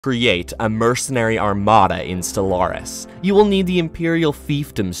Create a mercenary armada in Stellaris. You will need the Imperial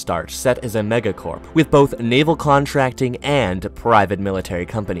Fiefdom start set as a megacorp, with both naval contracting and private military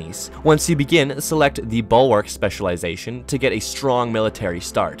companies. Once you begin, select the Bulwark specialization to get a strong military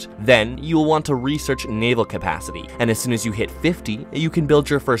start. Then, you will want to research naval capacity, and as soon as you hit 50, you can build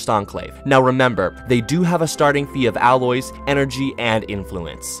your first enclave. Now remember, they do have a starting fee of alloys, energy, and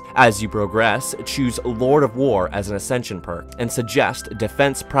influence. As you progress, choose Lord of War as an ascension perk, and suggest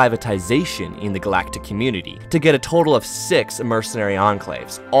defense privatization in the galactic community to get a total of 6 mercenary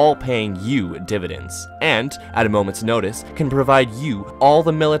enclaves, all paying you dividends, and, at a moment's notice, can provide you all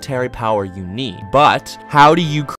the military power you need. But how do you